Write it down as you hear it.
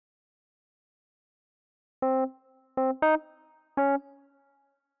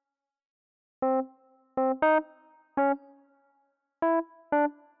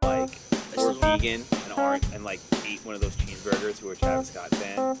Like, were vegan and aren't, and like ate one of those cheeseburgers who are a Travis Scott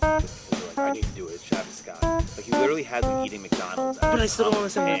fan. Because they're like, I need to do it. It's Travis Scott. Like, he literally has them eating McDonald's. But I still don't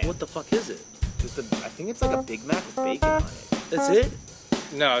understand, like, what the fuck is it? Just I think it's like a Big Mac with bacon on it. That's it?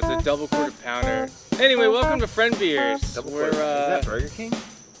 No, it's a double quarter pounder. Anyway, welcome to Friend Beers. Double We're, quarter. Is that Burger King?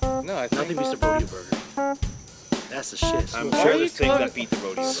 No, I think Nothing beats the rodeo burger. That's the shit. I'm Why sure are you there's things talking- that beat the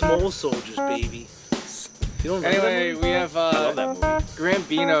rodeo. Small soldiers, baby. You don't remember Anyway, that we have I love that movie. Graham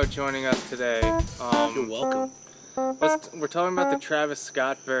Bino joining us today. movie? You're welcome. We're talking about the Travis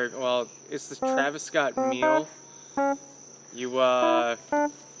Scott burger. Well, it's the Travis Scott meal. You go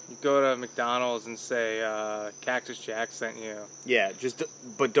to McDonald's and say Cactus Jack sent you. Yeah,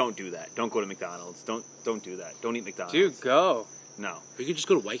 but don't do that. Don't go to McDonald's. Don't do that. Don't eat McDonald's. Dude, go. No. You could just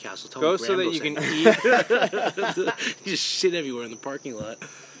go to White Castle. Tell Go them so that Grambo you can sent eat. You just shit everywhere in the parking lot.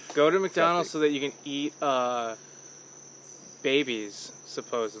 Go to McDonald's so that you can eat babies,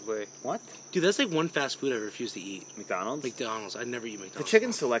 supposedly. What? Dude, that's like one fast food I refuse to eat. McDonald's? McDonald's. I never eat McDonald's. The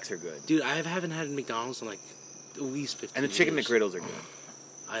chicken selects are good. Dude, I haven't had McDonald's in like at least 15 And the chicken years. McGriddles are good.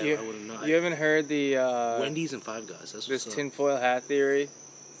 I You, wouldn't know. you haven't heard the Wendy's and Five Guys. That's this what's up. tinfoil hat theory?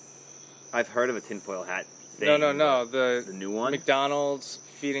 I've heard of a tinfoil hat thing. No. The new one? McDonald's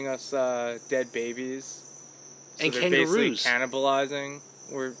feeding us dead babies. So And they're kangaroos. basically cannibalizing.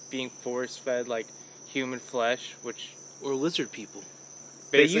 We're being force fed like human flesh, which Or lizard people.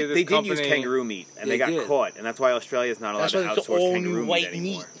 basically They did use company- kangaroo meat, and they They got did. caught, and that's why Australia's not allowed That's to why it's outsource all kangaroo white meat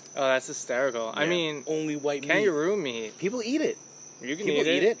anymore. meat. Oh, that's hysterical. I Yeah. mean, Only white meat. kangaroo meat. People eat it. You can People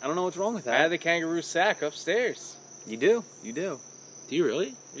eat it. I don't know what's wrong with I had that. the kangaroo sack upstairs. You do. Do you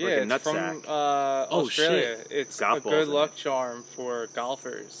really? Yeah, Like a it's nut from sack. Australia. shit. It's Golf a balls good in luck it. charm for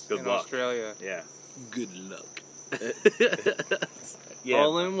golfers Good in luck. Australia. Yeah. Good luck. Yeah.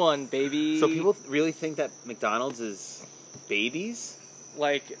 All in one, baby. So people really think that McDonald's is babies?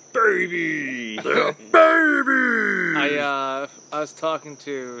 like Baby! I was talking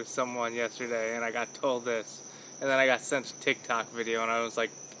to someone yesterday and I got told this, and then I got sent a TikTok video and I was like,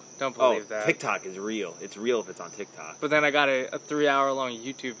 don't believe that. TikTok is real. It's real if it's on TikTok. But then I got a 3-hour long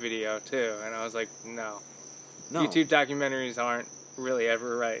YouTube video too, and I was like, no. No. YouTube documentaries aren't really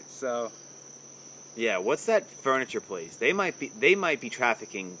ever right. So Yeah, what's that furniture place? They might be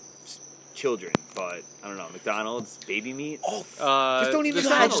trafficking children, but I don't know. McDonald's baby meat. Oh, Just don't eat this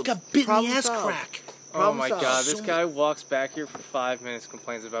this guy McDonald's. just got bit in Problem the ass solved. crack. Oh Problem my solved. god, this So- guy walks back here for 5 minutes,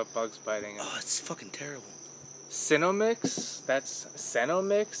 complains about bugs biting him. Oh, it's fucking terrible. Cenomix, that's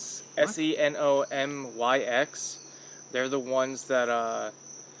Cenomix, What? Senomyx. They're the ones that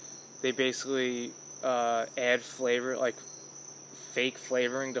they basically add flavor, like fake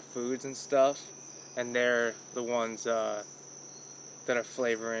flavoring to foods and stuff, and they're the ones that are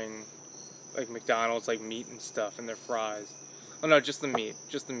flavoring like McDonald's, like meat and stuff in their fries. Oh no, just the meat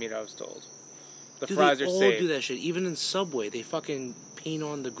I was told. The Dude, fries they are all safe. do that shit. Even in Subway, they fucking paint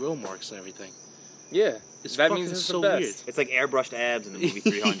on the grill marks and everything. Yeah, It's that fucking means it's so the weird. best. It's like airbrushed abs in the movie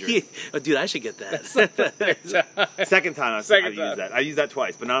 300. Yeah. Oh, dude, I should get that. Second time I've Second used time. that. I used that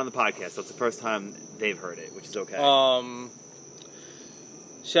twice, but not on the podcast. So it's the first time they've heard it, which is okay.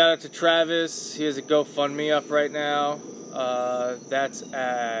 Shout out to Travis. He has a GoFundMe up right now. That's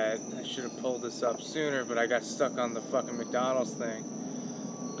at, I should have pulled this up sooner, but I got stuck on the fucking McDonald's thing.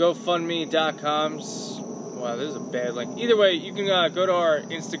 GoFundMe.com. Wow, this is a bad link. Either way, you can go to our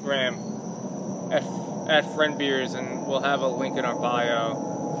Instagram at FriendBeers, and we'll have a link in our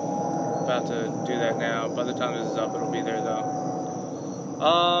bio. About to do that now. By the time this is up, it'll be there though.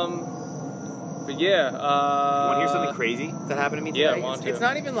 But yeah. You want to hear something crazy that happened to me today? Yeah, I want to. It's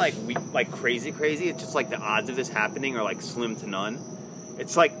not even like crazy. It's just like the odds of this happening are like slim to none.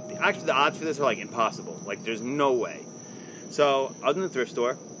 It's like actually the odds for this are like impossible. Like there's no way. So I was in the thrift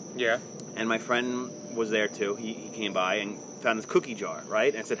store, Yeah. and my friend was there too. He came by and found this cookie jar,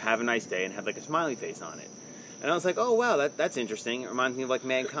 right? And it said "Have a nice day" and had like a smiley face on it. And I was like, oh wow, that's interesting. It reminds me of like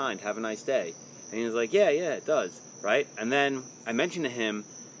Mankind. Have a nice day. And he was like, yeah, it does, right? And then I mentioned to him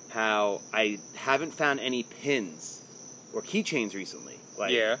how I haven't found any pins or keychains recently.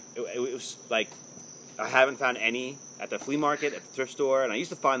 Like, Yeah. It was like I haven't found any at the flea market, at the thrift store, and I used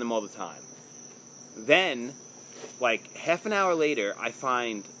to find them all the time. Then, like half an hour later, I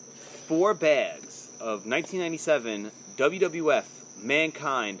find 4 bags of 1997 WWF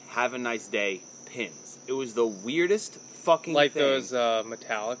Mankind Have a Nice Day pins. It was the weirdest fucking Like thing. those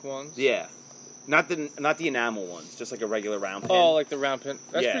metallic ones? Yeah. Not the enamel ones, just like a regular round pin. Oh, like the round pin.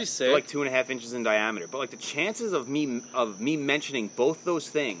 That's yeah, pretty sick. they're like 2.5 inches in diameter. But like the chances of me mentioning both those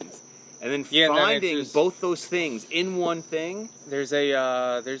things And then Yeah, and then finding it's just- both those things in one thing. There's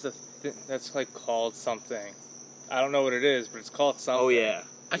a that's like called something. I don't know what it is, but it's called something. Oh yeah,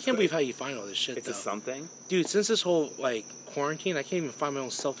 I can't believe how you find all this shit, it's though. a something. Dude, since this whole, like, quarantine, I can't even find my own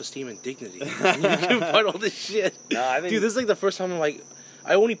self-esteem and dignity. You can find all this shit. No, I think Dude, this is like the first time I'm like,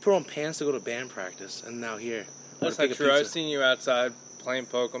 I only put on pants to go to band practice, and now here. That's I'm not gonna true. pick a I've pizza. seen you outside playing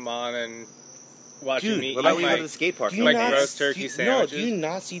Pokemon and watching Dude, me What about eat when you go my... to the skate park? Do you Like not roast see- turkey No, sandwiches? do you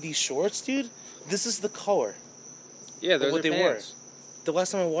not see these shorts, dude? This is the color. Yeah, those what are they pants. The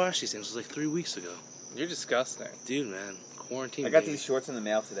last time I washed these things was like 3 weeks ago. You're disgusting. Dude, man. Quarantine, I got baby. these shorts in the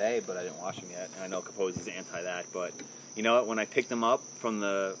mail today, but I didn't wash them yet. And I know Capozzi's anti that, but you know what? When I picked them up from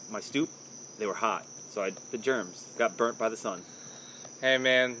my stoop, they were hot. So the germs got burnt by the sun. Hey,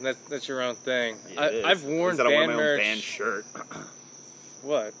 man, that's your own thing. Yeah, it is. I've worn Instead, I wear band my own merch. band shirt.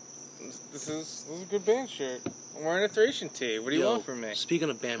 What? This is a good band shirt. I'm wearing a Thracian tee. What do you Yo, want from me? Speaking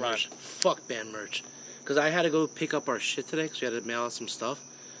of band Ron. merch, fuck band merch. Because I had to go pick up our shit today because we had to mail out some stuff.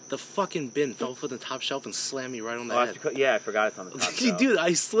 The fucking bin fell from the top shelf and slammed me right on the head. Yeah, I forgot it's on the top shelf. Dude,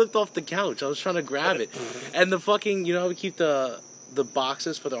 I slipped off the couch. I was trying to grab it. And the fucking, you know how we keep the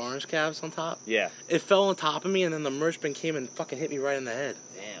boxes for the orange caps on top? Yeah. It fell on top of me, and then the merch bin came and fucking hit me right in the head.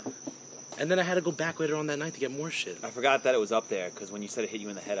 Damn. And then I had to go back later on that night to get more shit. I forgot that it was up there, because when you said it hit you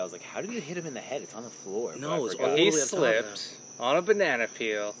in the head, I was like, how did it hit him in the head? It's on the floor. No, But I it's forgot. all He the way up top slipped on a banana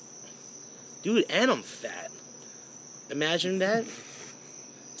peel. Dude, and I'm fat. Imagine that.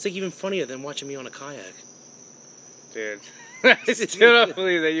 It's like even funnier than watching me on a kayak. Dude. I still don't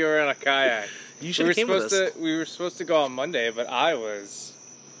believe that you were on a kayak. You should have came with us. We were supposed to go on Monday, but I was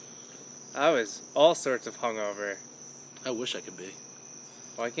all sorts of hungover. I wish I could be.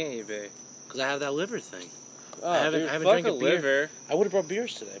 Why can't you be? Because I have that liver thing. Oh, I haven't dude, drank fuck a a beer. liver. I would have brought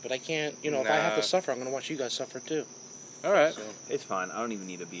beers today, but I can't. You know, if I have to Nah. suffer, I'm going to watch you guys suffer too. All right. So, It's fine. I don't even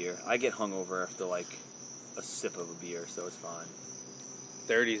need a beer. I get hungover after, like, a sip of a beer, so it's fine.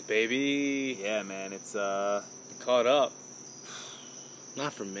 30s, baby. Yeah, man, it's, Caught up.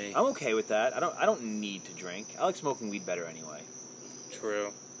 not for me. I'm okay with that. I don't need to drink. I like smoking weed better anyway.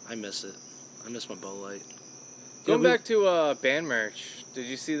 True. I miss it. I miss my Bud Light. Going Yeah, we- back to band merch, did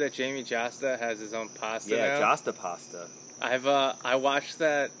you see that Jamie Josta has his own pasta Yeah, now? Josta pasta. I watched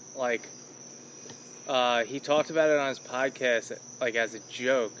that, like, he talked about it on his podcast, like, as a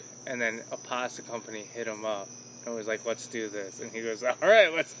joke, and then a pasta company hit him up and was like, let's do this. And he goes, all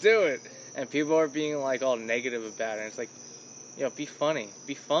right, let's do it. And people are being, like, all negative about it. And it's like, yo, be funny.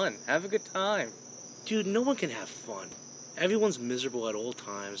 Be fun. Have a good time. Dude, no one can have fun. Everyone's miserable at all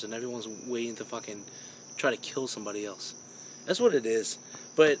times, and everyone's waiting to fucking try to kill somebody else. That's what it is.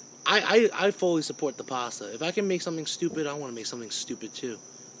 But I fully support the pasta. If I can make something stupid, I want to make something stupid too.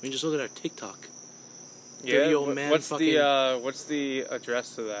 I mean, just look at our TikTok. Dirty old man what's fucking- the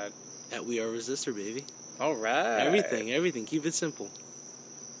address to that? At We Are Resistor, baby. All right. Everything. Keep it simple.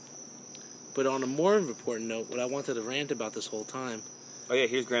 But on a more important note, what I wanted to rant about this whole time, Oh, yeah,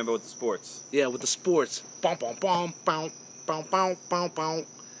 here's Grambo with the sports. yeah, with the sports. Bum, bum, bum, bum, bum, bum, bum, bum.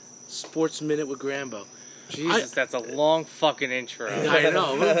 Sports Minute with Grambo. Jesus, that's a long fucking intro. I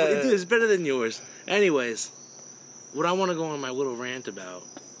know. Dude, it's better than yours. Anyways, what I want to go on my little rant about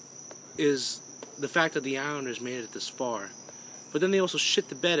is the fact that the Islanders made it this far. But then they also shit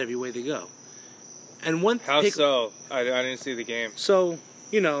the bed every way they go. And one How so? I didn't see the game. So,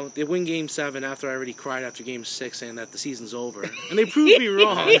 you know, they win Game 7 after I already cried after Game 6 saying that the season's over. And they proved me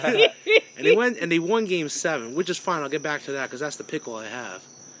wrong. and they won Game 7, which is fine. I'll get back to that because that's the pickle I have.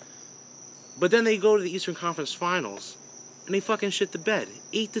 But then they go to the Eastern Conference Finals, and they fucking shit the bed.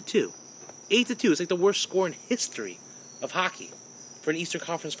 8-2. 8-2. It's like the worst score in history of hockey for an Eastern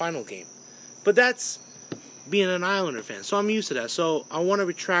Conference Final game. But that's being an Islander fan, so I'm used to that. So I want to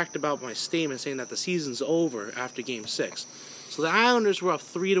retract about my statement saying that the season's over after Game 6. So the Islanders were up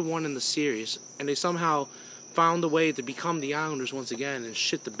 3-1 in the series, and they somehow found a way to become the Islanders once again and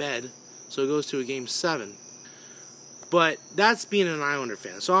shit the bed. So it goes to a Game 7. But that's being an Islander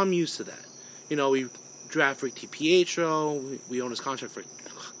fan, so I'm used to that. You know, we draft Rick DiPietro, we own his contract for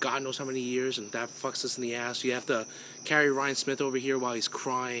God knows how many years, and that fucks us in the ass. You have to carry Ryan Smith over here while he's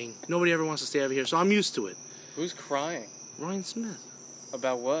crying. Nobody ever wants to stay over here, so I'm used to it. Who's crying? Ryan Smith,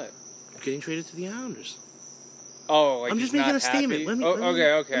 About what? getting traded to the Islanders. Oh, like I'm he's just making not a statement.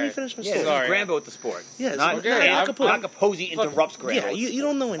 happy? Let me finish my Yeah, story. Sorry. Grambo with the sports. Yeah, not, okay, not, I'm not Capozzi interrupts Grambo. Yeah, you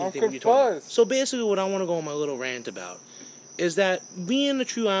don't know anything I'm when you're talking. confused. So basically, what I want to go on my little rant about is that being a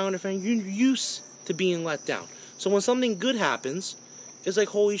true Islander fan, you're used to being let down. So when something good happens, it's like,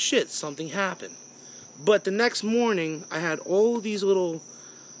 holy shit, something happened. But the next morning, I had all these little,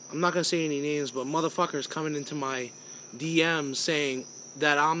 I'm not going to say any names, but motherfuckers coming into my DMs saying,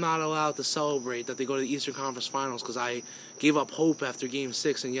 that I'm not allowed to celebrate that they go to the Eastern Conference Finals because I gave up hope after Game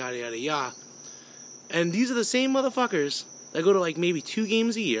 6 and yada, yada, yada. And these are the same motherfuckers that go to like maybe 2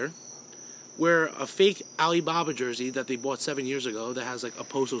 games a year, wear a fake Alibaba jersey that they bought 7 years ago that has like a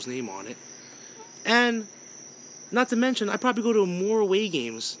Posto's name on it. And not to mention, I probably go to more away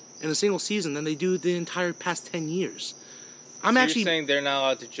games in a single season than they do the entire past 10 years. I'm So actually you're saying they're not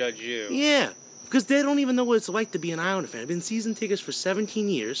allowed to judge you? Yeah, because they don't even know what it's like to be an Islander fan. I've been season tickets for 17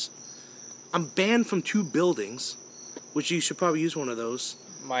 years. I'm banned from 2 buildings, which you should probably use one of those.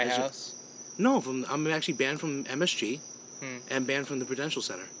 My Is it- house? No, I'm actually banned from MSG Hmm. and banned from the Prudential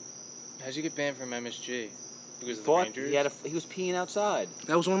Center. How'd you get banned from MSG? Because of the Thought Rangers? he was peeing outside.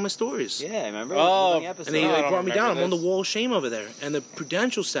 That was one of my stories. Yeah, remember? Oh, The episode. And they No, I like, don't brought me down. I'm remember on the this. wall of shame over there. And the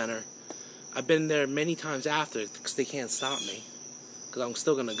Prudential Center, I've been there many times after because they can't stop me. Because I'm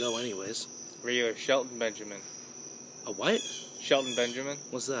still going to go anyways. Regular Shelton Benjamin. A what? Shelton Benjamin.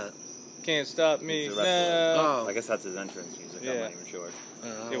 What's that? Can't stop me. He's a wrestler. No. Oh. I guess that's his entrance music. I'm Yeah. not even sure.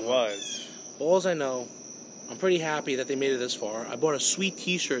 It was. Alls I know, I'm pretty happy that they made it this far. I bought a sweet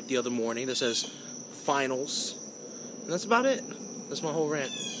T-shirt the other morning that says "Finals," and that's about it. That's my whole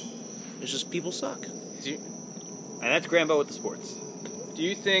rant. It's just people suck. Do And that's Grambo with the sports.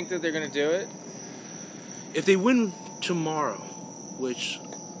 you think that they're going to do it? If they win tomorrow, which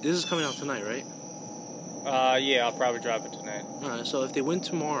this is coming out tonight, right? Yeah, I'll probably drop it tonight. All right. So if they win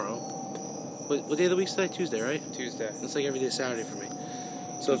tomorrow, what day of the week's today? Tuesday, right? Tuesday. It's like every day Saturday for me.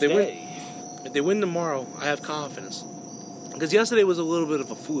 So if they win, Tuesday. if they win tomorrow, I have confidence. Because yesterday was a little bit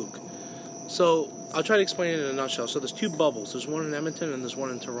of a fluke. So I'll try to explain it in a nutshell. So there's 2 bubbles. There's one in Edmonton and there's one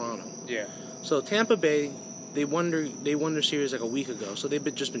in Toronto. Yeah. So Tampa Bay, they won their series like a week ago. So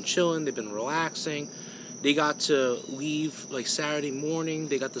they've just been chilling. They've been relaxing. They got to leave like Saturday morning.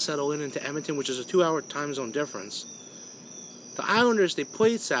 They got to settle in into Edmonton, which is a 2-hour time zone difference. The Islanders, they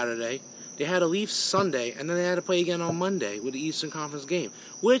played Saturday. They had to leave Sunday, and then they had to play again on Monday with the Eastern Conference game.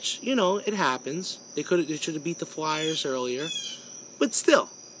 Which, you know, it happens. They should have beat the Flyers earlier. But still,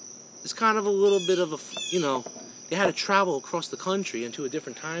 it's kind of a little bit of a, you know, they had to travel across the country into a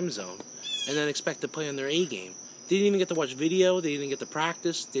different time zone and then expect to play on their A game. They didn't even get to watch video. They didn't get to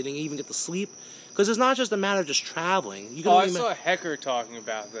practice. They didn't even get to sleep. Because it's not just a matter of just traveling. You can Oh, I only saw Hecker talking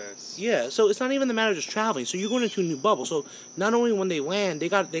about this. yeah, so it's not even the matter of just traveling. So you're going into a new bubble. So not only when they land, they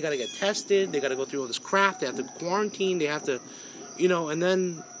got to get tested. They got to go through all this crap. They have to quarantine. They have to, you know, and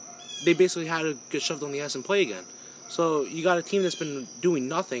then they basically had to get shoved on the ass and play again. So you got a team that's been doing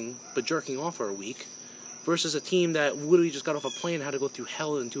nothing but jerking off for a week versus a team that literally just got off a plane and had to go through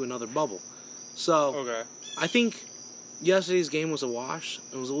hell into another bubble. So Okay. I think yesterday's game was a wash.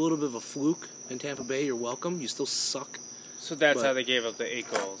 It was a little bit of a fluke in Tampa Bay. You're welcome. You still suck. So that's But- how they gave up the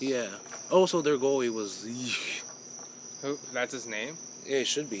 8 goals. Yeah. Also, their goalie was... Who? That's his name? Yeah, it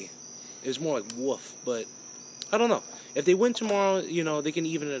should be. It's more like woof, but I don't know. If they win tomorrow, you know, they can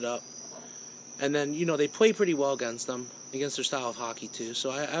even it up. And then, you know, they play pretty well against them, against their style of hockey, too.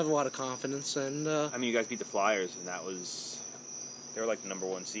 So I have a lot of confidence, and I mean, you guys beat the Flyers, and that was... They were like the number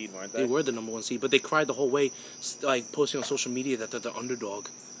 1 seed, weren't they? they were the number 1 seed. But they cried the whole way, like, posting on social media that they're the underdog.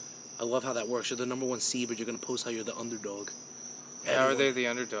 I love how that works. You're the number 1 seed, but you're going to post how you're the underdog. How are Anyone- they the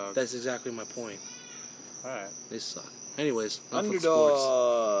underdog? That's exactly my point. Alright. They suck. Anyways, enough with sports.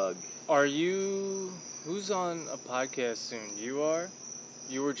 Underdog. Are you... Who's on a podcast soon? You are?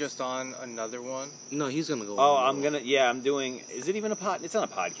 You were just on another one? No, he's going to go. Oh, on. I'm gonna. Yeah, I'm doing. Is it even a pod? It's not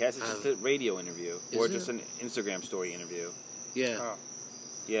a podcast. It's just a radio interview or Is just it? an Instagram story interview. Yeah. Oh.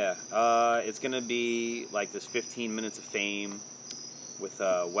 Yeah. It's gonna be like this 15 minutes of fame with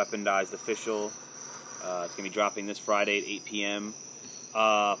weaponized official. It's gonna be dropping this Friday at 8 p.m.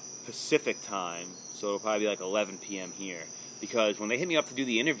 Pacific time, so it'll probably be like 11 p.m. here. Because when they hit me up to do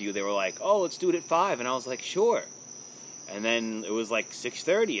the interview, they were like, "Oh, let's do it at 5," and I was like, "Sure." And then it was like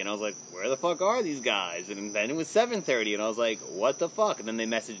 6:30, and I was like, "Where the fuck are these guys?" And then it was 7:30, and I was like, "What the fuck?" And then they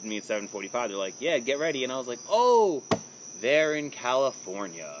messaged me at 7:45. They're like, "Yeah, get ready," and I was like, "Oh, they're in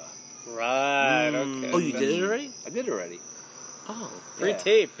California." Right, okay. Oh, you did it already? I did it already. Oh. Free Yeah.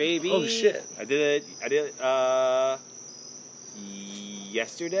 tape, baby. Oh, shit. I did it.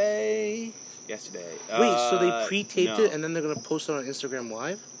 Yesterday. Wait, so they pre-taped no. it and then they're gonna post it on Instagram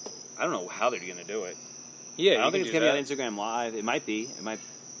Live? I don't know how they're gonna do it. Yeah, I don't you think it's can gonna do be on Instagram Live. It might be.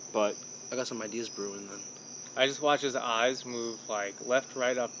 But I got some ideas brewing then. I just watched his eyes move like left,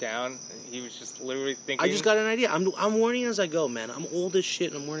 right, up, down. And he was just literally thinking. I just got an idea. I'm learning as I go, man. I'm old as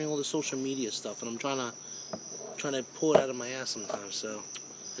shit and I'm learning all the social media stuff and I'm trying to pull it out of my ass sometimes. So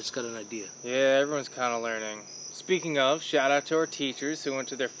I just got an idea. Yeah, everyone's kind of learning. Speaking of, shout out to our teachers who went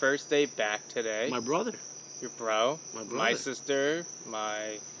to their first day back today. My brother. Your bro, My my brother. sister,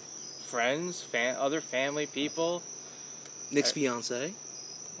 my friends, other family people. Nick's fiance,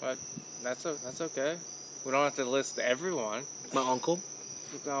 But that's okay. We don't have to list everyone. my uncle.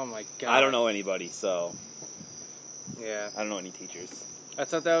 Oh my god. I don't know anybody, so Yeah. I don't know any teachers. I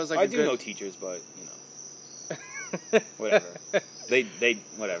thought that was like I a do good... know teachers, but whatever. They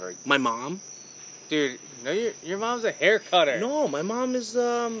whatever. My mom. Dude, no, your mom's a hair cutter. No, my mom is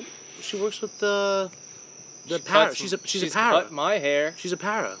she works with the She para. cuts- She's a she's para. cut my hair. She's a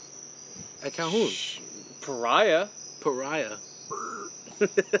para at Calhoun. Pariah. Pariah.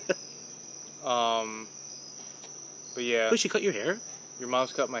 But yeah, Wait, she cut your hair? your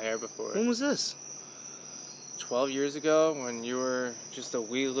mom's cut my hair before. When was this? 12 years ago, when you were just a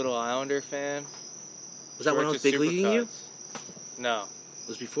wee little Islander fan. Was that when I was big leaguing you? No, It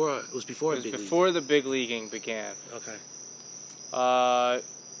was before. It was before it was big league. before the big leaguing began. Okay.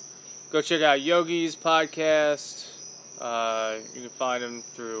 Go check out Yogi's podcast. You can find him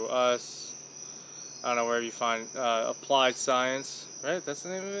through us. I don't know wherever you find Applied Science, right? That's the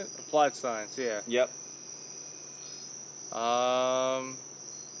name of it? Applied Science, yeah. Yep.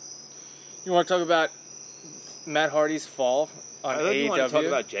 You want to talk about Matt Hardy's fall on I thought AEW? you want to talk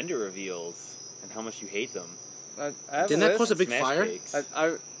about gender reveals and how much you hate them. I have Didn't a that cause a list. big Smash fire? cakes.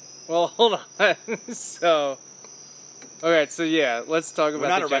 Well, hold on. So, alright, so yeah, let's talk about We're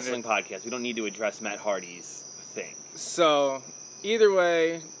not the a gender. wrestling podcast. We don't need to address Matt Hardy's thing. So, either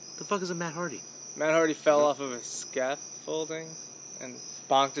way, The fuck is a Matt Hardy? Matt Hardy fell off of a scaffolding and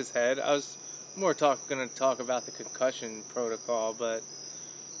bonked his head. I was more going to talk about the concussion protocol, but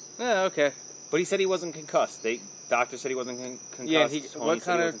okay. But he said he wasn't concussed. Doctor said he wasn't concussed. Yeah, Tony what said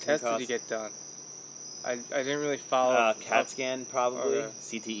kind he of wasn't test did he concussed. get done? I didn't really follow. CAT scan, probably. Okay.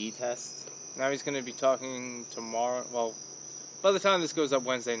 CTE test. Now he's going to be talking tomorrow. Well, by the time this goes up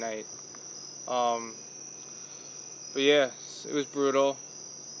Wednesday night. But yeah, it was brutal.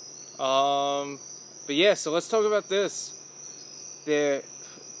 But yeah, so let's talk about this. The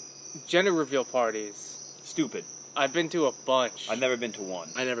gender reveal parties. Stupid. I've been to a bunch. I've never been to one.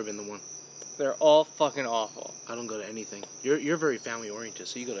 I never been the one. They're all fucking awful. I don't go to anything. You're very family oriented,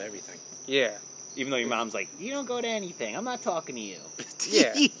 so you go to everything. Yeah. Even though your mom's like, you don't go to anything. I'm not talking to you.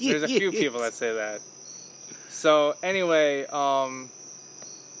 Yeah. There's a few people that say that. So anyway,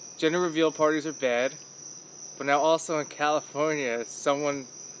 gender reveal parties are bad. But now also in California, someone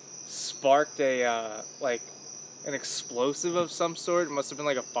sparked a an explosive of some sort. It must have been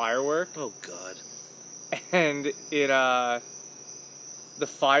like a firework. Oh God. And it the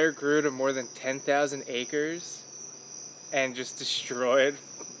fire grew to more than 10,000 acres and just destroyed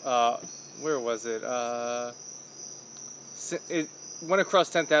where was it? It went across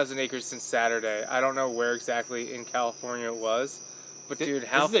 10,000 acres since Saturday. I don't know where exactly in California it was. But dude,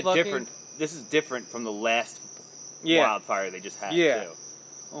 how this is fucking This is different from the last yeah. wildfire they just had, Yeah. too.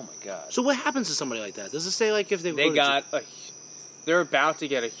 Oh my god. So what happens to somebody like that? Does it say like if they They they're about to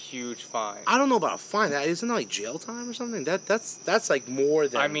get a huge fine. I don't know about a fine. That isn't that like jail time or something. That's like more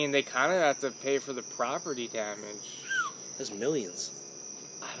than. I mean, they kind of have to pay for the property damage. that's millions.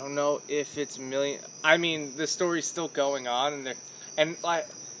 I don't know if it's million. I mean, the story's still going on, and like,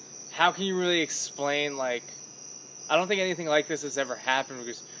 how can you really explain like? I don't think anything like this has ever happened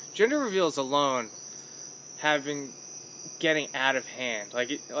because gender reveals alone have been getting out of hand.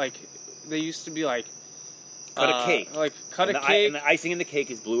 Like they used to be like. Cut a cake. Like, cut and a the, cake. And the icing in the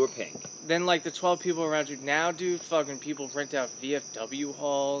cake is blue or pink. Then, like, the 12 people around you. Now, dude, fucking people rent out VFW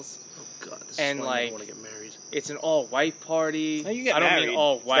halls. Oh God. This And, is why I like, don't want to get married. It's an all-white party. No, you get I don't married. mean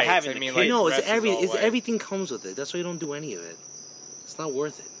all It's white. having I the mean, kid. like, no, it's dress is all white. everything comes with it. That's why you don't do any of it. It's not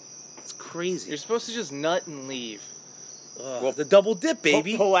worth it. It's crazy. You're supposed to just nut and leave. Well, the double dip,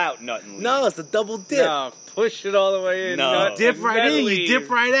 baby. Pull out nut and leave. No, it's the double dip. No, push it all the way in. No. Nut Dip and right then in, leave. you dip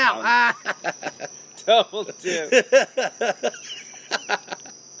right out. Ah. Double dip.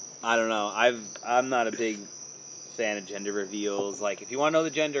 I don't know. I'm not a big fan of gender reveals. Like, if you want to know the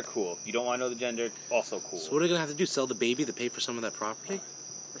gender, cool. If you don't want to know the gender, also cool. So what are they gonna have to do? Sell the baby to pay for some of that property?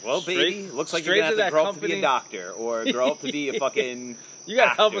 Well, baby, Straight- looks like you're straight gonna to have to that grow up to be company. a doctor or grow up to be a fucking. You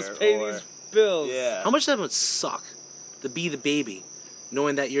gotta help us actor pay or- these bills. Yeah. How much that would suck to be the baby,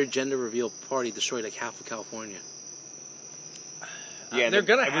 knowing that your gender reveal party destroyed like half of California? Yeah, they're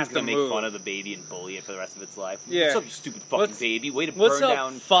gonna everyone's have gonna to make move. fun of the baby and bully it for the rest of its life. Yeah. What's up, you stupid fucking What's- baby? Way to what's burn up,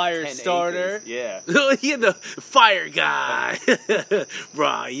 down fire 10 starter? acres. Yeah. You're the fire guy.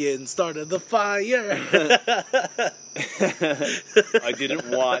 Ryan started the fire. I didn't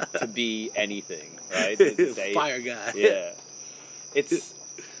want to be anything, right? Didn't say- Fire guy. Yeah. It's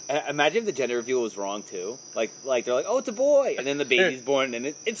Imagine if the gender reveal was wrong too. Like they're like, oh, it's a boy, and then the baby's born, and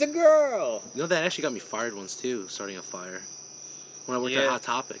it's a girl. You know, that actually got me fired once too, starting a fire. When I worked at Hot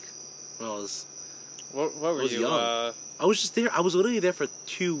Topic. When I was... What were you? Young. I was just there. I was literally there for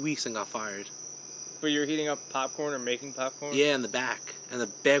 2 weeks and got fired. But you were heating up popcorn or making popcorn? Yeah, in the back. And the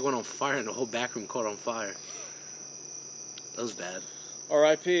bag went on fire and the whole back room caught on fire. That was bad.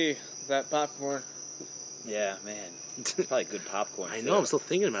 R.I.P. that popcorn. Yeah, man. It's probably good popcorn. I too. know, I'm still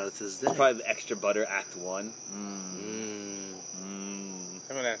thinking about it to this day. It's probably the extra butter Act 1.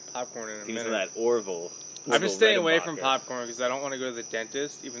 Some of that popcorn in a Give me minute. some of that Orville. I've been staying away from Redenbacher. popcorn because I don't want to go to the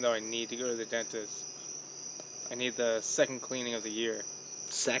dentist, even though I need to go to the dentist. I need the second cleaning of the year.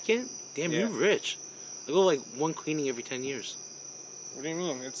 Second? Damn, Yeah. you're rich. I go like one cleaning every 10 years. What do you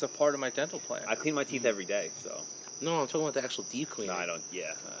mean? It's a part of my dental plan. I clean my teeth every day, so. No, I'm talking about the actual deep cleaning. No, I don't. Yeah.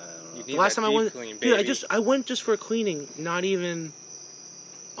 I don't know. You The need last that time I deep went, clean, dude, baby. I went just for a cleaning, not even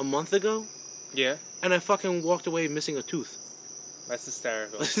a month ago, Yeah, and I fucking walked away missing a tooth. that's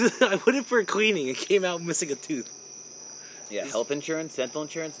hysterical. I went in for a cleaning and came out missing a tooth. Yeah, health insurance, dental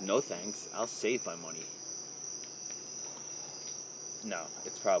insurance, no thanks. I'll save my money. No,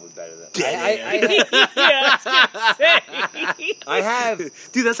 it's probably better than I have.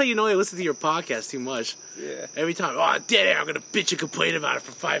 Dude, that's how you know I listen to your podcast too much. Yeah. Every time, oh, dead air, I'm gonna bitch and complain about it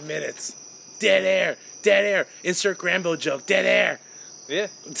for 5 minutes. Dead air. Insert Grambo joke, dead air. Yeah.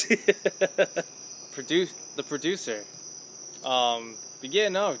 The producer. But yeah,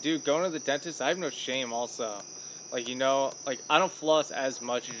 no, dude, going to the dentist, I have no shame also. Like, you know, like, I don't floss as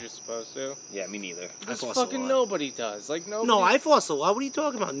much as you're supposed to. Yeah, me neither. I floss a Fucking lot. nobody does. Like, nobody. No, I floss a lot. What are you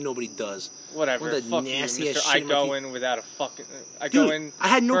talking about? Nobody does. Whatever. What the Fuck you, nasty mister. ass I shit in my go teeth. in without a fucking... I Dude, go in I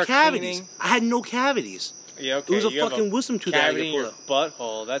had no for a cavities. cleaning. I had no cavities. Yeah, okay. It was a you have fucking wisdom tooth that I cavity in could your pull out.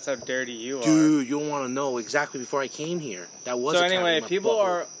 butthole. That's how dirty you are. Dude, you don't want to know exactly before I came here. That was So a cavity anyway, in my people butthole.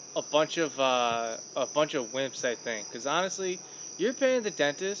 are a bunch of wimps, I think. Because honestly, you're paying the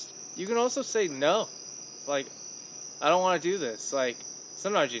dentist. You can also say no. Like, I don't want to do this. Like,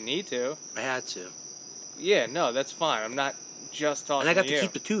 sometimes you need to. I had to. Yeah, no, that's fine. I'm not just talking And I got to to you.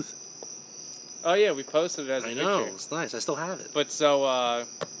 keep the tooth. Oh yeah, we posted it as a I know. picture. It's nice. I still have it. But so,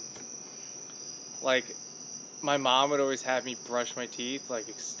 like, my mom would always have me brush my teeth, like,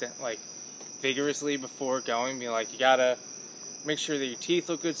 vigorously before going, be like, you gotta make sure that your teeth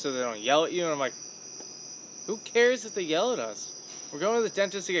look good so they don't yell at you. And I'm like, who cares if they yell at us? We're going to the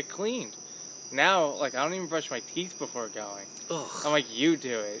dentist to get cleaned. Now, like, I don't even brush my teeth before going. Ugh. I'm like, you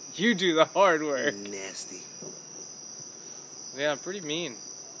do it. You do the hard work. Nasty. Yeah, I'm pretty mean.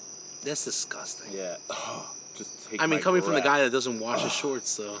 That's disgusting. Yeah. Just take I mean, my coming from the breath. guy that doesn't wash his shorts,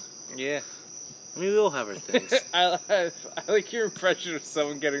 so. Yeah. I mean, we all have our things. I like your impression of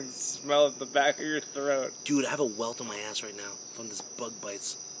someone getting the smell at the back of your throat. Dude, I have a welt on my ass right now from this bug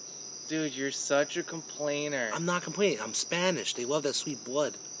bites. Dude, you're such a complainer. I'm not complaining. I'm Spanish. They love that sweet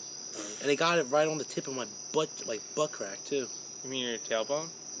blood. And they got it right on the tip of my butt, like butt crack, too. You mean your tailbone?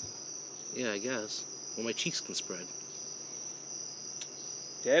 Yeah, I guess. Well, my cheeks can spread.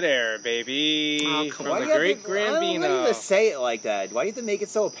 Dead air, baby. Oh, come From on. the you have great to- I don't know why you Grambino. have to say it like that. Why do you have to make it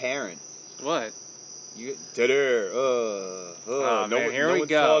so apparent? What? You dead air. No, man, here no we one's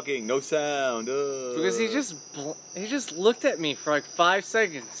go. talking. No sound. Because he just looked at me for like 5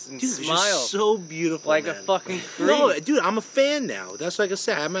 seconds and Dude, it's smiled just so beautiful, like man. a fucking creep. No, dude, I'm a fan now. That's like I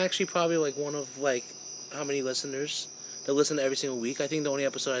said. I'm actually probably like one of like how many listeners that listen to every single week. I think the only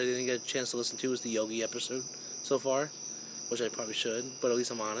episode I didn't get a chance to listen to was the Yogi episode so far, which I probably should, but at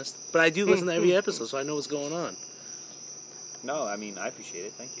least I'm honest. But I do listen to every episode, so I know what's going on. No, I mean I appreciate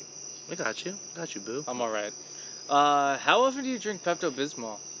it. Thank you. I got you, boo. I'm alright. How often do you drink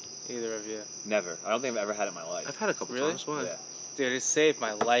Pepto-Bismol? Either of you? Never. I don't think I've ever had it in my life. I've had a couple Really? times. Why? Yeah. Dude, it saved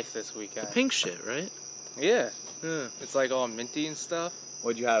my life this weekend. The pink shit, right? Yeah. Yeah. It's like all minty and stuff.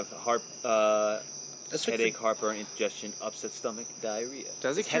 What'd you have? That's like Headache, heartburn, indigestion, upset stomach, diarrhea.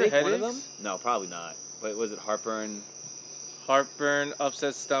 Does it Is cure headache one of them? headaches? No, probably not. But was it heartburn? Heartburn,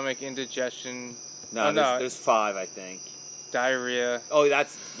 upset stomach, indigestion, No, Oh, no. there's 5, I think. diarrhea. Oh,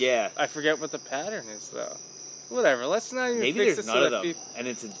 that's yeah. I forget what the pattern is, though. Whatever, let's not even Maybe fix there's this none so of that them, people... and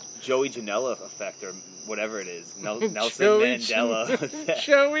it's a Joey Janela effect or whatever it is. Nelson Joey Mandela effect.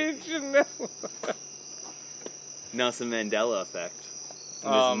 Joey Janela. Nelson Mandela effect.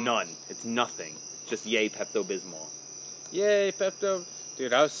 And there's Um, none. It's nothing. Just yay Pepto-Bismol. Yay, Pepto.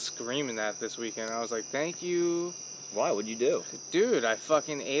 Dude, I was screaming that this weekend. I was like, thank you. Why? What'd you do? Dude, I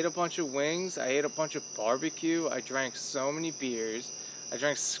fucking ate a bunch of wings. I ate a bunch of barbecue. I drank so many beers. I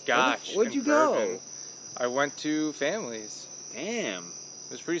drank scotch. Where'd and you go? bourbon. I went to Families. Damn.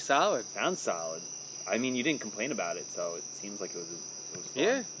 It was pretty solid. Sounds solid. I mean, you didn't complain about it, so it seems like it was It was fun.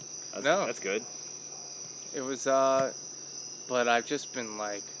 Yeah. That's good. It was, but I've just been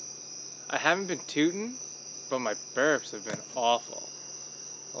like, I haven't been tooting, but my burps have been awful.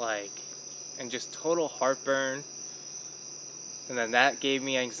 Like, and just total heartburn. And then that gave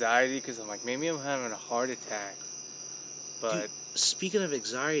me anxiety because I'm like, maybe I'm having a heart attack. But, Dude, speaking of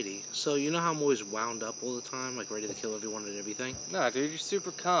anxiety, so you know how I'm always wound up all the time, like ready to kill everyone and everything? no, dude, you're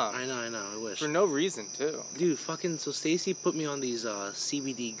super calm. I know, I wish. For no reason, too. Dude, so Stacy put me on these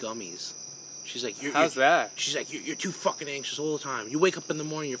CBD gummies. She's like, How's that? She's like, you're too fucking anxious all the time. You wake up in the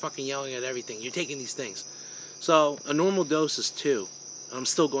morning, you're fucking yelling at everything. You're taking these things. So, a normal dose is 2. And I'm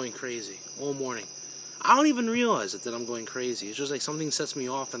still going crazy all morning. I don't even realize it that I'm going crazy. It's just like something sets me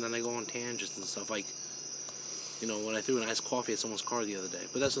off and then I go on tangents and stuff. Like, you know, when I threw an iced coffee at someone's car the other day.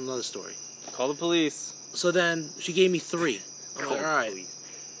 But that's another story. Call the police. So then, she gave me 3. I'm like, alright.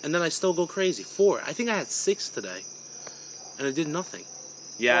 And then I still go crazy. 4. I think I had 6 today. And it did nothing.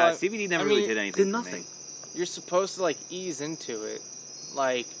 Yeah, Well, CBD never I really mean, did anything. Did for nothing. me. You're supposed to, like, ease into it.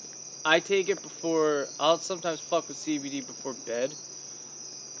 Like, I take it before, I'll sometimes fuck with CBD before bed.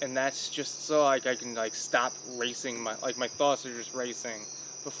 And that's just so, like, I can, like, stop racing. My thoughts are just racing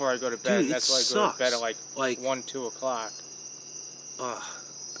before I go to bed. Dude, And that's it why I go to bed sucks. at, like 1, 2 o'clock.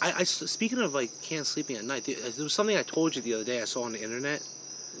 Speaking of, like, can't sleeping at night, there was something I told you the other day I saw on the internet.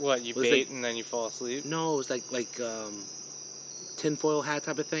 What, you Was bait like- and then you fall asleep? No, it was like tinfoil hat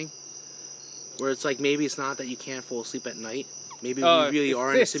type of thing. Where it's like, maybe it's not that you can't fall asleep at night. Maybe we really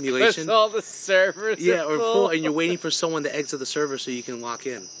are in a it's 'cause simulation. all the servers Yeah, are or full. full, and you're waiting for someone to exit the server so you can lock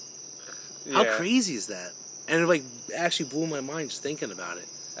in. How Yeah. crazy is that? And it, like, actually blew my mind just thinking about it.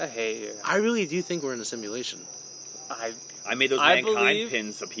 I hate you. I really do think we're in a simulation. I made those I Mankind believe-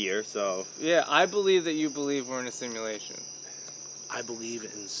 pins appear, so... Yeah, I believe that you believe we're in a simulation. I believe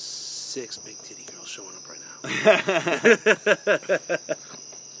in 6 big titty girls showing up right now.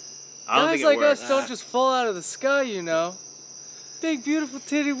 I don't Guys think it like works. us don't just fall out of the sky, you know. Big, beautiful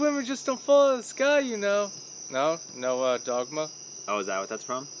titty women just don't fall out of the sky, you know. No, Dogma. Oh, is that what that's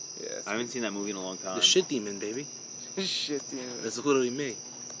from? Yes. I haven't seen that movie in a long time. The shit demon, baby. Shit, dude. That's literally me.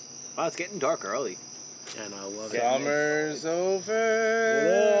 Wow, it's getting dark early. And I love it. Summer's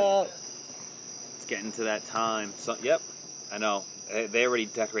over. It's getting to that time. So, yep, I know. They already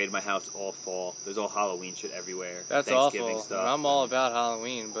decorated my house all fall. There's all Halloween shit everywhere. That's Thanksgiving awful. stuff. And I'm all about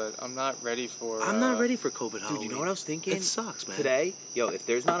Halloween, but I'm not ready for. I'm not ready for COVID Dude, Halloween. you know what I was thinking? It sucks, man. Today, yo, if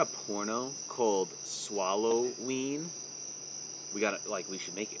there's not a porno called Swallowween, we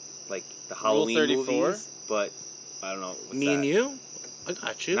should make it. Like the Halloween 34? movies, but I don't know. What's Me that? and you? I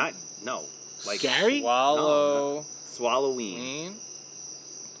got you. No. Like Gary? Swallow. Swallowween. Ween?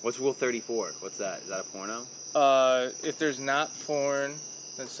 What's Rule 34? What's that? Is that a porno? If there's not porn,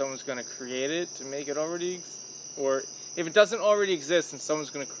 then someone's gonna create it to make it already, or if it doesn't already exist, then someone's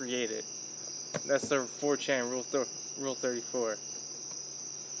gonna create it. That's the 4chan rule 34.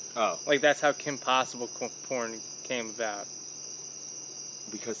 Oh, Like that's how Kim Possible porn came about.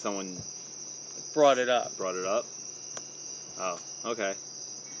 because someone Brought it up. brought it up? Oh, okay.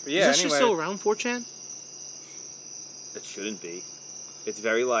 But yeah, Is that shit anyway, still around 4chan? It shouldn't be. It's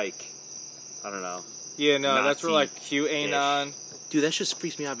very like, I don't know. yeah, no, that's where like Nazi-ish. QAnon. Dude, that just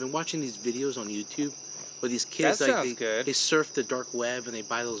freaks me out. I've been watching these videos on YouTube where these kids That like sounds good. they surf the dark web and they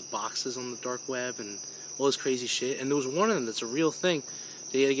buy those boxes on the dark web and all this crazy shit. And there was one of them that's a real thing.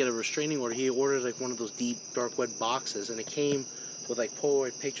 They had to get a restraining order. He ordered like one of those deep dark web boxes, and it came with like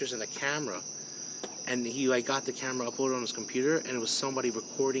Polaroid pictures and a camera. And he like got the camera uploaded on his computer, and it was somebody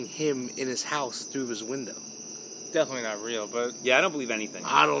recording him in his house through his window. Definitely not real, but Yeah, I don't believe anything.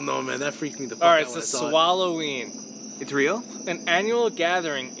 I don't know, man. That freaked me the fuck all right. out So when I saw it. Swallowween, It's real? an annual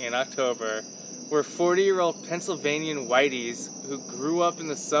gathering in October where 40-year-old Pennsylvanian whiteys who grew up in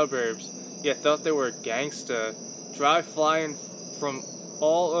the suburbs yet thought they were gangsta drive flying from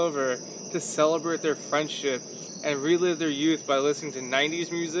all over to celebrate their friendship and relive their youth by listening to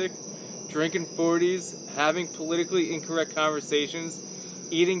 90s music, drinking 40s, having politically incorrect conversations,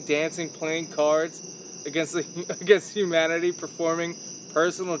 eating, dancing, playing cards against humanity, performing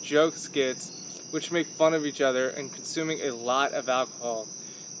personal joke skits which make fun of each other, and consuming a lot of alcohol.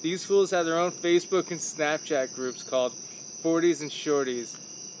 These fools have their own Facebook and Snapchat groups called 40s and Shorties,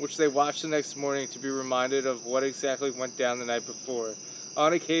 which they watch the next morning to be reminded of what exactly went down the night before.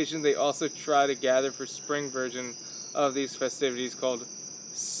 On occasion, they also try to gather for spring version of these festivities called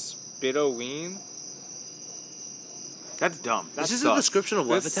Spitoween. That's dumb. That Is this sucks. a description of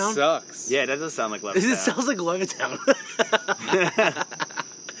This Levittown? sucks. Yeah, that does sound like It Levittown. sounds like Levittown.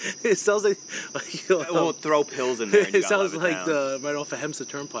 It sounds like We'll throw pills in there. And you it gotta sounds live like town. the right off of Hempstead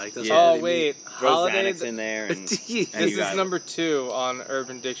Turnpike. That's Yeah. what Oh they wait, Throw holiday. Xanax in there. And, mean. and This you got is it. number 2 on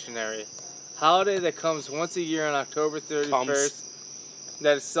Urban Dictionary. Holiday that comes once a year on October 31st.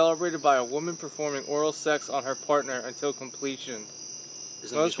 That is celebrated by a woman performing oral sex on her partner until completion.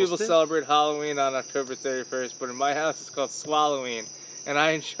 Isn't Most you people supposed to? celebrate Halloween on October 31st, but in my house it's called Swalloween, and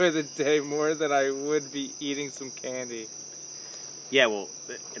I enjoy the day more than I would be eating some candy. Yeah, well,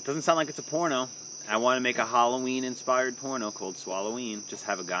 it doesn't sound like it's a porno. I want to make a Halloween-inspired porno called Swalloween. Just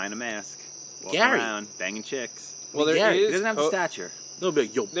have a guy in a mask walking Gary. around, banging chicks. Well, there Yeah, He is doesn't have the stature. They'll be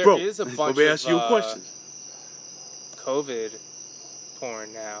like, yo, there bro. is a let bunch me of, ask you a question. COVID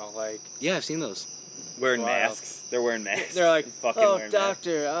porn now. Like, Yeah, I've seen those. Wearing Wow. masks. They're wearing masks. they're like, Fucking oh, wearing masks.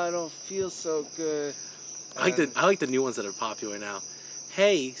 doctor, I don't feel so good. I like the new ones that are popular now.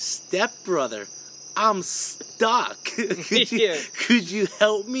 Hey, stepbrother, I'm stuck. Yeah. Could you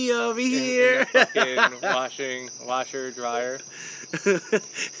help me over here? Fucking washer, dryer. And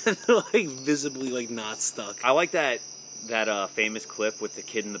they're like visibly like not stuck. I like that famous clip with the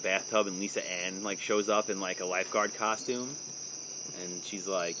kid in the bathtub and Lisa Ann like shows up in like a lifeguard costume, and she's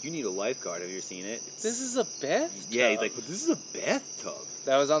like, "You need a lifeguard. Have you ever seen it?" This is a bathtub. Yeah, he's like, "But this is a bathtub."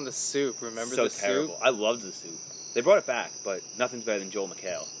 That was on the soup. Remember So the terrible. soup? I loved the soup. They brought it back, but nothing's better than Joel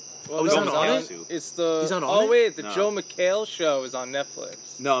McHale. Well, he's no, on it's on on it? Soup. It's the. He's on oh it? wait, the No. Joe McHale show is on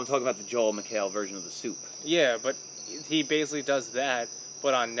Netflix. No, I'm talking about the Joel McHale version of the soup. Yeah, but he basically does that,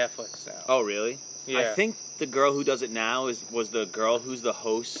 but on Netflix now. Oh, really? Yeah. I think the girl who does it now was the girl who's the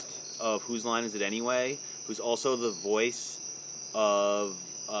host of Whose Line Is It Anyway, who's also the voice of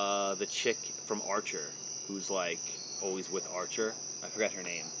the chick from Archer, who's like always with Archer. I forgot her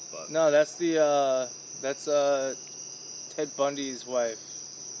name, but No, that's the Ted Bundy's wife.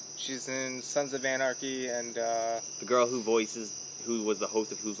 She's in Sons of Anarchy and the girl who was the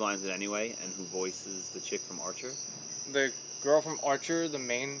host of Whose Line Is It Anyway, and who voices the chick from Archer. the girl from Archer, the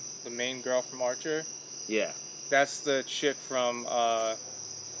main girl from Archer. Yeah. That's the chick from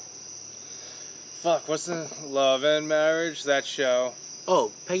fuck, what's the Love and Marriage? That show.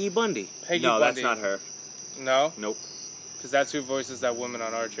 Oh, Peggy Bundy. Peggy No, Bundy. that's not her. No, Nope. because that's who voices that woman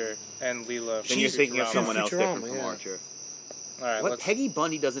on Archer and Leela. Then you're thinking of Futurama. someone else different Futurama, from yeah. Archer. All right, What? let's. Peggy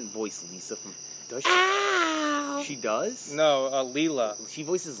Bundy doesn't voice Lisa from. Does she? Ow! She does? No, Leela. She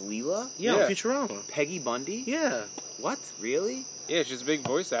voices Leela? Yeah, Yeah. Futurama. Peggy Bundy? Yeah. What? Really? Yeah, she's a big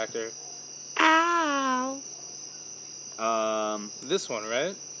voice actor. Ow! This one,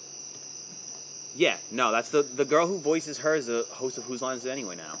 right? Yeah, no, that's the girl who voices her is the host of Whose Line Is It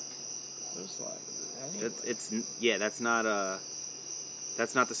Anyway now. Who's like? It's yeah, that's not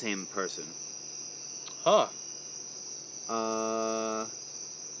the same person. Huh.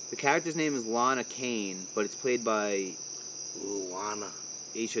 The character's name is Lana Kane, but it's played by Ooh, Lana.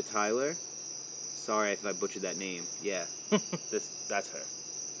 Aisha Tyler. Sorry if I butchered that name. Yeah, that's her,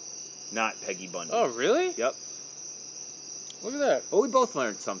 not Peggy Bundy. Oh, really? Yep. Look at that. Well, we both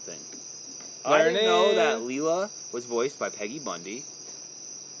learned something. I didn't know Learning. that Leela was voiced by Peggy Bundy.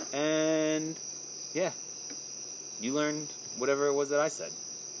 And, yeah. You learned whatever it was that I said.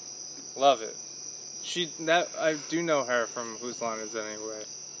 Love it. I do know her from Whose Line Is It Anyway?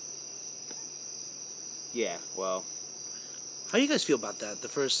 Yeah, well, How do you guys feel about that? The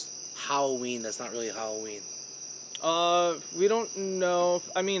first Halloween that's not really Halloween. We don't know.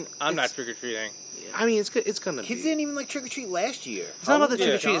 I mean, I'm not It's- trick-or-treating. I mean, it's gonna kids be. didn't even like trick-or-treat last year. It's not about the Yeah.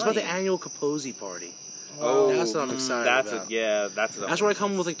 trick or treat. It's about the annual Kaposi party. Oh, That's what I'm excited that's about. that's what That's where I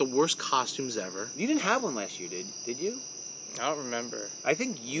come with like the worst costumes ever. You didn't have one last year, did you? I don't remember. I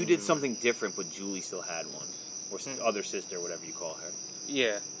think you did something different, but Julie still had one. Or Hmm. other sister, whatever you call her.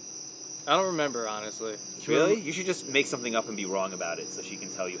 Yeah. I don't remember, honestly. Really? You should just make something up and be wrong about it so she can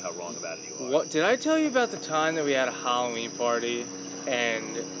tell you how wrong about it you are. What did I tell you about the time that we had a Halloween party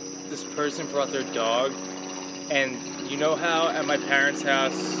and this person brought their dog, and you know how at my parents'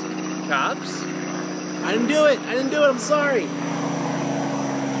 house, cops? I didn't do it. I'm sorry.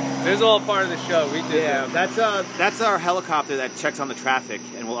 This is all part of the show. We did Yeah, that. that's our helicopter that checks on the traffic,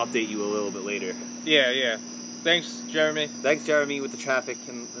 and we'll update you a little bit later. Yeah. Thanks, Jeremy. Thanks, Jeremy, with the traffic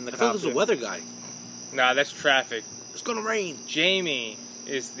and the I thought this was copter. a weather guy. Nah, that's traffic. It's gonna rain. Jamie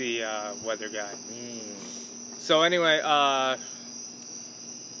is the weather guy. So anyway,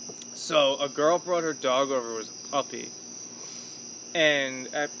 so a girl brought her dog over, was a puppy. And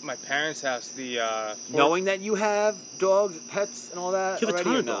at my parents' house, Knowing that you have dogs, pets, and all that You have a already,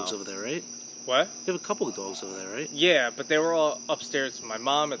 ton or of no? dogs over there, right? What? You have a couple of dogs over there, right? Yeah, but they were all upstairs with my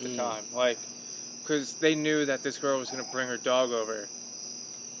mom at the Mm. time. Like, because they knew that this girl was going to bring her dog over.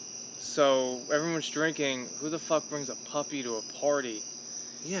 So everyone's drinking. Who the fuck brings a puppy to a party?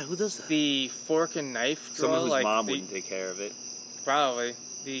 Yeah, who does that? The fork and knife drawer, Someone whose like mom the, wouldn't take care of it. probably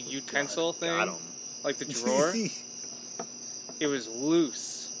the utensil thing, Got 'em. like the drawer. It was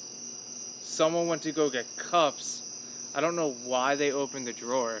loose. Someone went to go get cups. I don't know why they opened the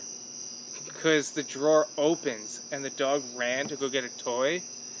drawer. Because the drawer opens and the dog ran to go get a toy.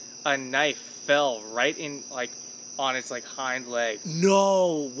 A knife fell right in, like, on its, like, hind leg.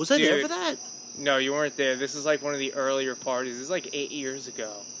 No, was I there Dude. for that? No, you weren't there. This is, like, one of the earlier parties. This is, like, 8 years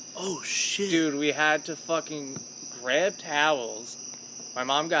ago. Oh shit, Dude, we had to fucking grab towels. My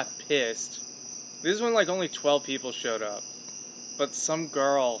mom got pissed. This is when, like, only 12 people showed up. But some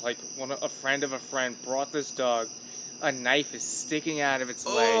girl, like, a friend of a friend, brought this dog. A knife is sticking out of its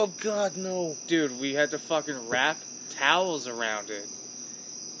leg. Oh god, no. Dude, we had to fucking wrap towels around it.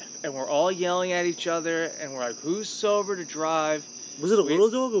 And we're all yelling at each other, and we're like, who's sober to drive? Was it a little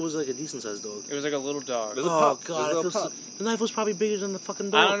dog or was it like a decent sized dog? It was like a little dog. It was a Oh pup. god, It was a I little feel pup. the knife was probably bigger than the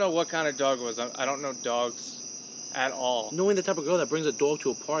fucking dog. I don't know what kind of dog it was. I don't know dogs at all. Knowing the type of girl that brings a dog to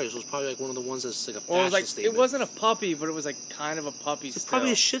a party, so it was probably like one of the ones that's like a fashion Well, it was like, statement. it wasn't a puppy, but it was like kind of a puppy It's still.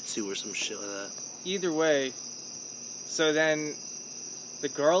 probably a Shih Tzu or some shit like that. Either way. So then the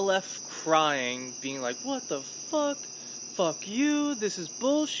girl left crying, being like, what the fuck? Fuck you, this is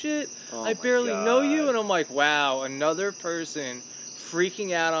bullshit. Oh I my barely know you. God. And I'm like, wow, another person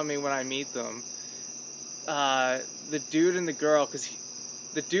freaking out on me when I meet them. The dude and the girl, because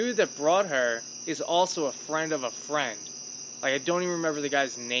the dude that brought her is also a friend of a friend. Like, I don't even remember the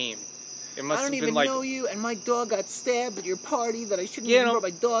guy's name. It must I don't have even been like, know you, and my dog got stabbed at your party that I shouldn't Yeah, even no-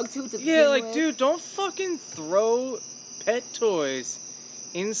 brought my dog to. yeah, like, dude, don't fucking throw pet toys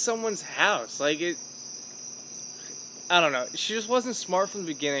in someone's house. Like, it, I don't know. She just wasn't smart from the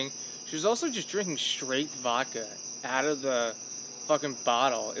beginning. She was also just drinking straight vodka out of the fucking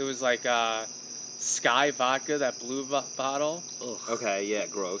bottle. It was like Sky vodka, that blue bottle. Ugh. Okay, yeah,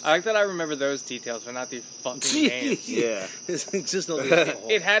 gross. I like that I remember those details, but not the fucking names. Yeah. It's just no alcohol.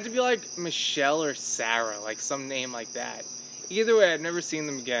 It had to be like Michelle or Sarah, like some name like that. Either way, I'd never seen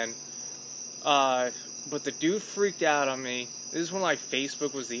them again. But the dude freaked out on me. This is when like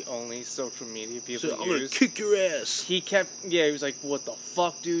Facebook was the only social media people So I'm gonna used. kick your ass. He was like, "What the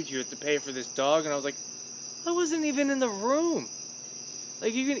fuck, dude? You have to pay for this dog." And I was like, "I wasn't even in the room.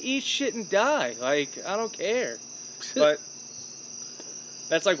 Like, you can eat shit and die. Like, I don't care." But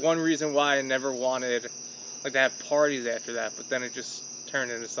that's like one reason why I never wanted like to have parties after that. But then it just turned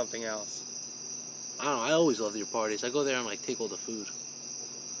into something else. I don't know. I always love your parties. I go there and like take all the food.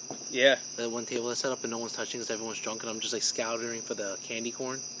 Yeah. That one table I set up and no one's touching because everyone's drunk, and I'm just like scouting for the candy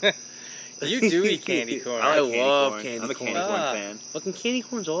corn. You do eat candy corn. I I like love corn. candy I'm a corn. candy corn Ah. fan. Fucking candy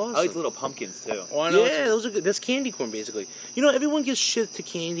corn's awesome. I like the little pumpkins too. Well, I know Yeah, those are good. That's candy corn basically. You know, everyone gives shit to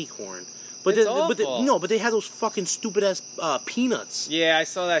candy corn, but It's but they have those fucking stupid ass peanuts. Yeah, I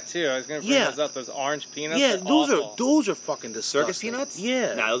saw that too. I was gonna bring Yeah. those up. Those orange peanuts. Yeah, are awful. those are fucking disgusting. Circus peanuts?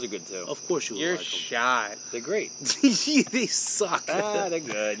 Yeah, Nah, those are good too. of course you You're like them. shot. They're great. They suck. They're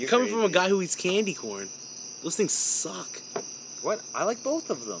good. You're Coming from a crazy. guy who eats candy corn, those things suck. What? I like both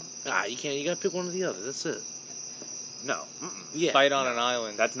of them. You can't. You gotta pick one or the other. That's it. No. Mm-mm. Yeah. Fight on an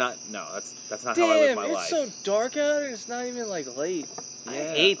island. That's not. No. That's not how I live Damn, my it's life. so dark out and it's not even like late. I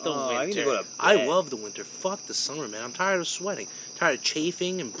Yeah. hate the Oh, winter. I need to go to I bed. love the winter. Fuck the summer, man. I'm tired of sweating. Tired of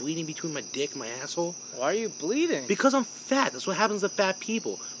chafing and bleeding between my dick and my asshole. Why are you bleeding? Because I'm fat. That's what happens to fat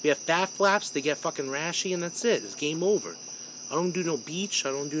people. We have fat flaps, they get fucking rashy, and that's it. It's game over. I don't do no beach. I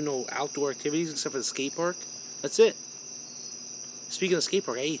don't do no outdoor activities except for the skate park. That's it. Speaking of skate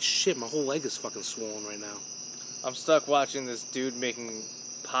park, I ate shit. My whole leg is fucking swollen right now. I'm stuck watching this dude making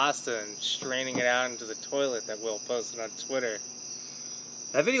pasta and straining it out into the toilet that Will posted on Twitter.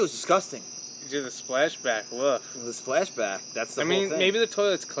 That video was disgusting. You do the splashback. Look. This flashback. That's the I whole mean, thing. maybe the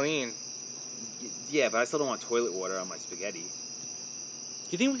toilet's clean. Yeah, but I still don't want toilet water on my spaghetti.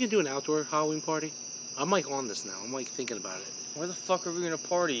 You think we can do an outdoor Halloween party? I'm like on this now. I'm like thinking about it. Where the fuck are we gonna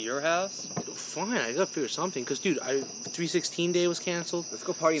party? Your house? Fine, I gotta figure something. Because, dude, 316 Day was canceled. Let's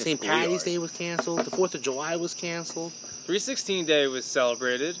go party in St. the Patty's schoolyard. Day was canceled. The 4th of July was canceled. 316 Day was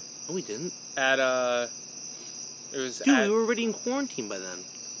celebrated No, we didn't. at It was Dude, at. we were already in quarantine by then.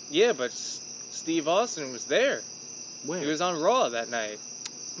 Yeah, but Steve Austin was there. Where? He was on Raw that night.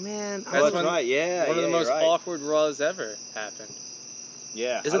 Man, Oh, That's that's when- right. Yeah, One of the you're most right. awkward Raws ever happened.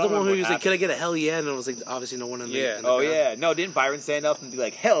 Yeah. Is I that the don't one who remember was what like, "Can I get a hell yeah?" And it was like, obviously, no one in the. Yeah. in the Oh crowd. yeah. No, didn't Byron stand up and be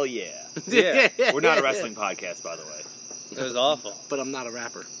like, "Hell yeah"? Yeah. We're not a wrestling podcast, by the way. It was awful. But I'm not a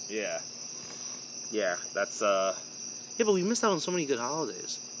rapper. Yeah. Yeah. That's Yeah, but we missed out on so many good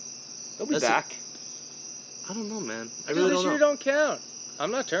holidays. They'll be That's back. I don't know, man. I Dude, really this don't year know. don't count.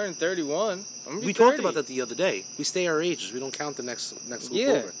 I'm not turning 31. I'm gonna be We 30. talked about that the other day. We stay our ages. We don't count the next group Yeah.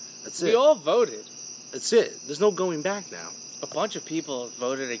 over. That's We it. all voted. That's it. There's no going back now. A bunch of people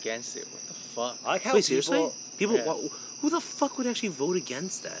voted against it. What the fuck? I like how Wait, seriously? People, Yeah. who the fuck would actually vote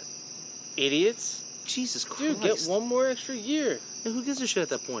against that? Idiots? Jesus Christ. Dude, get one more extra year. Yeah, who gives a shit at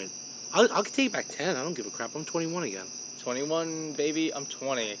that point? I'll take back 10. I don't give a crap. I'm 21 again. 21, baby. I'm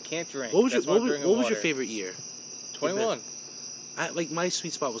 20. I can't drink. What was That's your why I'm what drinking was your water. favorite year? 21. Like my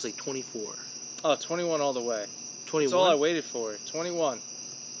sweet spot was like 24. Oh, 21 all the way. 21. That's all I waited for. 21.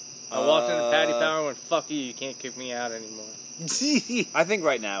 I walked into Patty Power and went, fuck you can't kick me out anymore. I think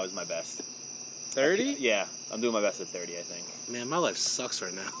right now is my best. 30? Yeah, I'm doing my best at 30, I think. Man, my life sucks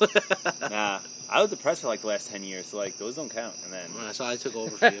right now. Nah, I was depressed for like the last 10 years, so like those don't count. And then, Alright, so I took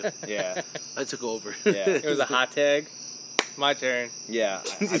over for you. yeah, I took over. Yeah. It was a hot tag. My turn. yeah,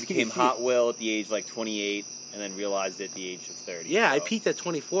 I became Hot Will at the age like 28, and then realized it at the age of 30. Yeah, I so. peaked at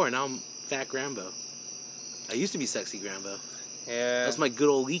 24, and now I'm fat Grambo. I used to be sexy Grambo. Yeah. That's my good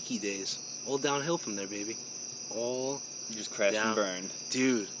old leaky days. All downhill from there, baby. All, You just crashed down. and burned.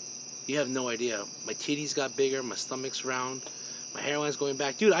 dude. You have no idea. My titties got bigger. My stomach's round. My hairline's going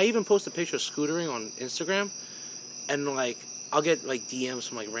back. Dude, I even post a picture of scootering on Instagram, and like I'll get like DMs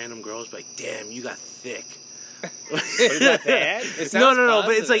from like random girls, like, "Damn, you got thick." Is that bad? It No, sounds no,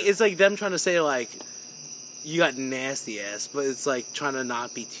 but positive. it's like them trying to say like you got nasty ass, but it's like trying to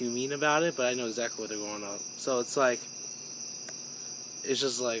not be too mean about it. But I know exactly what they're going on. So it's like it's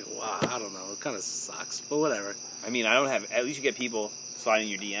just like wow, I don't know. It kind of sucks, but whatever. I mean, I don't have. At least you get people sliding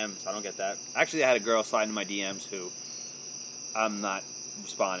your DMs. I don't get that. Actually, I had a girl slide in my DMs who I'm not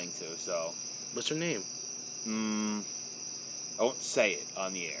responding to. So, What's her name? I won't say it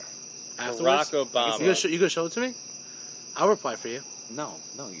on the air. Afterwards, Barack Obama. you gonna show it to me? I'll reply for you. No.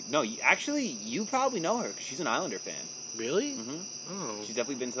 Actually, you probably know her 'cause she's an Islander fan. Really? hmm Oh, She's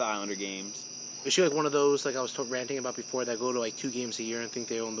definitely been to the Islander games. is she like one of those like I was ranting about before that go to like 2 games a year and think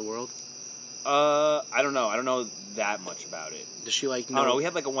they own the world? I don't know. I don't know that much about it. Does she like I don't know. We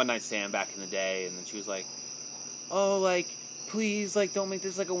had like a one night stand back in the day, and then she was like, "Oh, like, please, like, don't make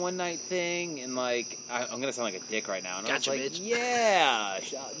this like a one night thing." And like, I'm gonna sound like a dick right now. And Gotcha, I was like, bitch. "Yeah,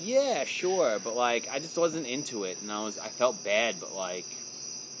 yeah, sure," but like, I just wasn't into it, and I felt bad, but like,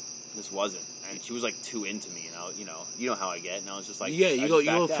 this wasn't. And she was like too into me, and you know how I get, and I was just like, yeah, I you just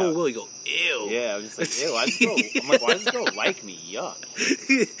go backed full out. will. You go ew. Yeah, I was just like, ew. I'm like, why does this girl like me? Yuck.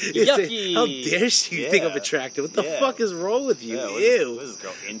 Yucky. How dare she think I'm Yeah. attractive? What the Yeah. fuck is wrong with you? Yeah, Ew. was this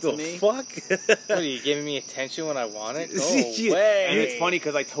girl into the me? fuck? What, are you giving me attention when I want it? Go Yeah. away. And it's funny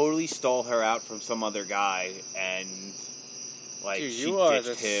because I totally stole her out from some other guy, and like Dude, she you are the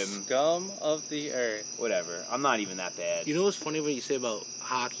ditched him. scum of the earth. Whatever. I'm not even that bad. You know what's funny when you say about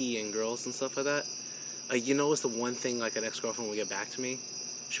hockey and girls and stuff like that? Like, you know what's the one thing like an ex-girlfriend will get back to me?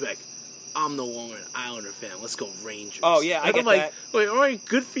 She'll be like, I'm no longer an Islander fan. Let's go Rangers. Oh, yeah, I Like, get I'm like, that. wait, all right,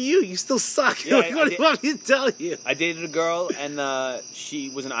 good for you. You still suck. Yeah, Like, I what do did- you want me to tell you? I dated a girl, and she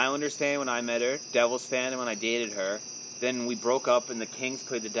was an Islanders fan when I met her, Devils fan when I dated her. Then we broke up, and the Kings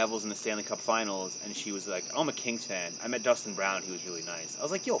played the Devils in the Stanley Cup Finals, and she was like, "Oh, I'm a Kings fan." I met Dustin Brown; he was really nice. I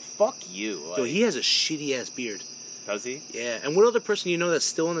was like, "Yo, fuck you!" Like, Yo, he has a shitty-ass beard. does he? Yeah, and what other person you know that's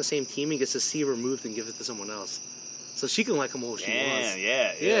still on the same team and gets to see it removed and give it to someone else? So she can like him all she Damn, wants.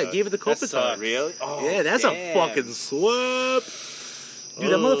 yeah. Gave it the That Kopitar. sucks. Really? Oh, Yeah, that's damn. a fucking slap.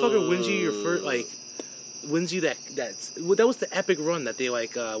 Dude, that motherfucker wins you your first, like, wins you that was the epic run that they,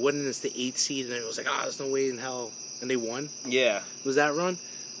 like, went in as the 8th seed, and it was like, there's no way in hell, and they won? Yeah. Was that run?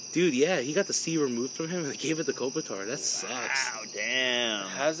 Dude, yeah, he got the C removed from him, and they gave it to Kopitar. That sucks. Wow, damn.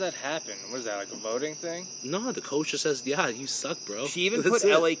 How does that happen? What is that, like a voting thing? No, the coach just says, yeah, you suck, bro. She even That's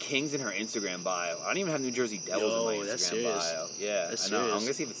put it. LA Kings in her Instagram bio. I don't even have New Jersey Devils in my Yo, that's Instagram serious. bio. Yeah, That's I know. serious. I'm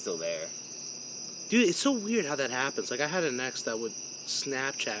gonna see if it's still there. Dude, it's so weird how that happens. Like, I had an ex that would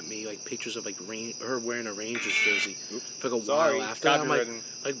Snapchat me, like, pictures of, like, her wearing a Rangers jersey Oops. for like a Sorry. while after. I'm like,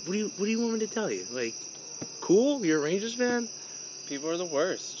 Copywritten. what do you want me to tell you? Like, cool? You're a Rangers fan? People are the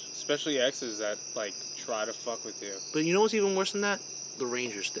worst. Especially exes that, like, try to fuck with you. But you know what's even worse than that? The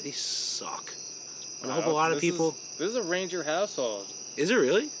Rangers. They suck. And I hope a Wow, lot of this people... This is a Ranger household. Is it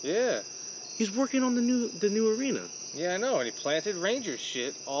really? Yeah. He's working on the new arena. Yeah, I know. And he planted Ranger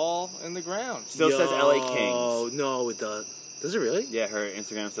shit all in the ground. Still says LA Oh, Kings. no, it does. Does it really? Yeah, her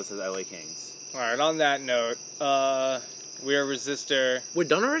Instagram still says LA Kings. Alright, on that note, we are Resistor. We're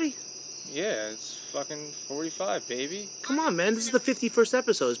done already? Yeah, it's fucking 45, baby. Come on, man. This is the 51st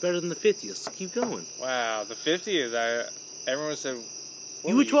episode. It's better than the 50th. Let's keep going. Wow, the 50th, everyone said...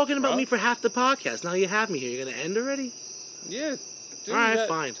 You were talking about me for half the podcast. Now you have me here. You're going to end already? Yeah, Dude, Alright, you got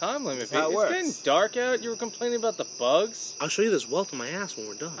fine. Time limit. That's how it It's works. getting dark out. You were complaining about the bugs. I'll show you this welt on my ass when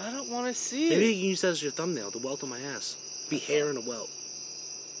we're done. I don't want to see Maybe you it. can use that as your thumbnail, the welt on my ass. Be hair and a welt.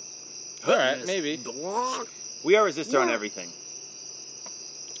 Alright, Yes. maybe. We are Resistor on everything.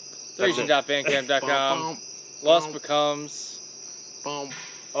 Region.bandcamp.com. Lost Becomes. Oh,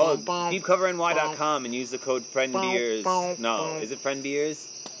 deepcoverny.com and use the code FriendBeers. No, is it FriendBeers?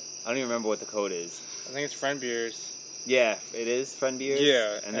 I don't even remember what the code is. I think it's Friend Beers. Yeah, it is FriendBeers.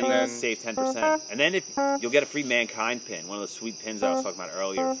 Yeah, and then and you then- save 10%. And then if you'll get a free Mankind pin, one of those sweet pins I was talking about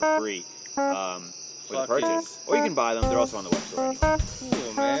earlier for free. For the Fuck yeah. purchase. Or you can buy them, they're also on the website anyway.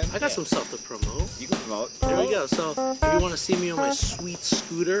 Cool, man. I got some stuff to promote. You can promote. There we go. So if you want to see me on my sweet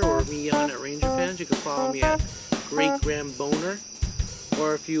scooter or me yelling at Ranger fans, you can follow me at Great Grand Boner.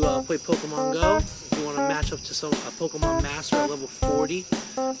 Or if you play Pokemon Go, if you want to match up to some a Pokemon Master at level 40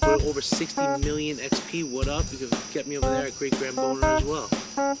 with over 60 million XP, what up? You can get me over there at Great Grand Boner as well.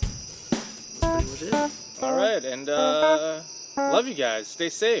 That's pretty much it. Alright, and love you guys. Stay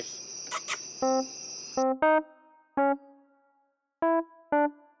safe.